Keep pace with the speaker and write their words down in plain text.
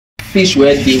fish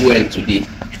where they well today,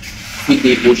 feed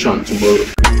the ocean tomorrow.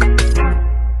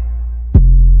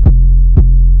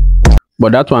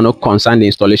 But that one not concern the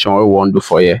installation we want to do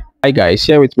for here. Hi guys,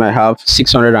 here with me I have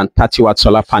 630 watt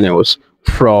solar panels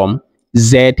from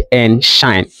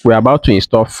Znshine. We're about to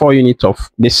install 4 units of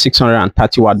this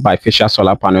 630 watt bifacial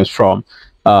solar panels from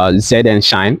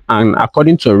Znshine, and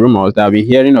according to rumors that I've been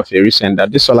hearing of a recent,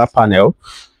 that this solar panel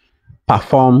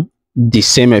perform the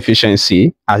same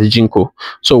efficiency as jinko.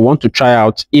 So we want to try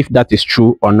out if that is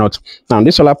true or not. Now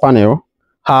this solar panel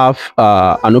have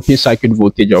an open circuit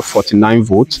voltage of 49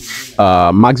 volts,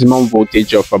 maximum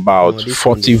voltage of about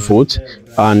 40 volts,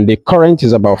 and the current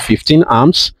is about 15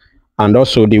 amps. And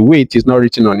also the weight is not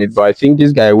written on it, but I think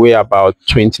this guy weigh about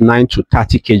 29 to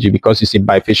 30 kg because it's a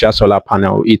bifacial solar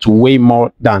panel. It's way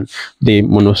more than the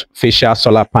monofacial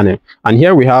solar panel. And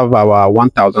here we have our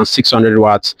 1600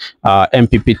 watts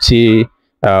MPPT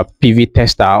PV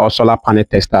tester or solar panel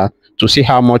tester to see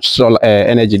how much solar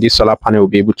energy this solar panel will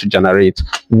be able to generate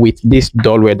with this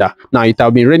dull weather. Now it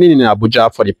has been raining in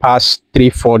Abuja for the past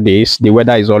 3-4 days. The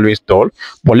weather is always dull,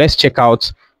 but let's check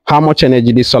out how much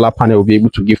energy this solar panel will be able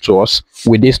to give to us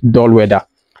with this dull weather.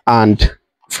 And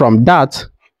from that,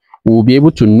 we'll be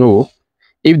able to know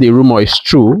if the rumor is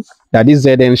true that this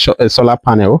ZN solar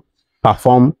panel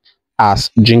perform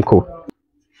as jinko.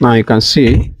 Now you can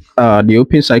see the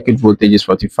open circuit voltage is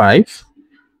 45.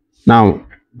 Now,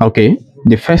 okay,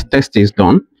 the first test is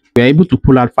done. We're able to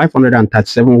pull out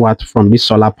 537 watts from this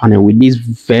solar panel with this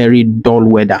very dull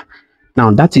weather.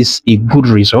 Now that is a good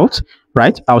result,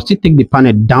 right? I'll still take the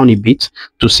panel down a bit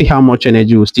to see how much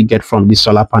energy we'll still get from this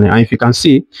solar panel. And if you can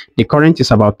see, the current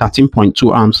is about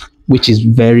 13.2 amps, which is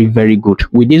very, very good.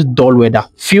 With this dull weather,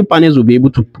 few panels will be able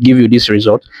to give you this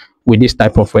result with this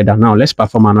type of weather. Now let's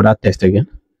perform another test again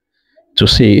to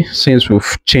see, since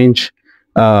we've changed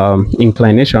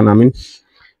inclination. I mean,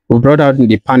 we brought out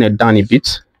the panel down a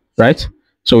bit, right?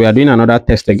 So we are doing another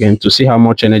test again to see how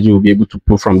much energy we'll be able to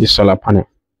pull from this solar panel.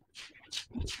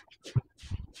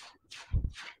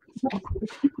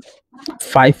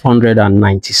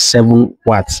 597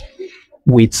 watts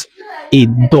with a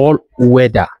dull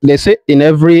weather. They say in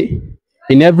every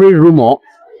rumor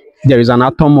there is an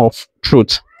atom of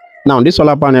truth. Now this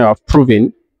solar panel have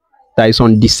proven that it's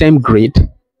on the same grade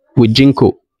with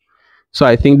jinko. So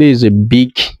I think this is a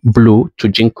big blow to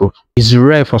jinko. It's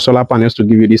rare for solar panels to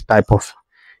give you this type of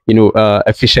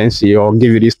efficiency or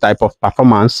give you this type of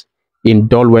performance in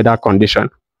dull weather condition.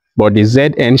 But the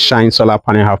Znshine solar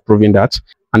panel have proven that,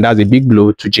 and that's a big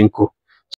blow to jinko.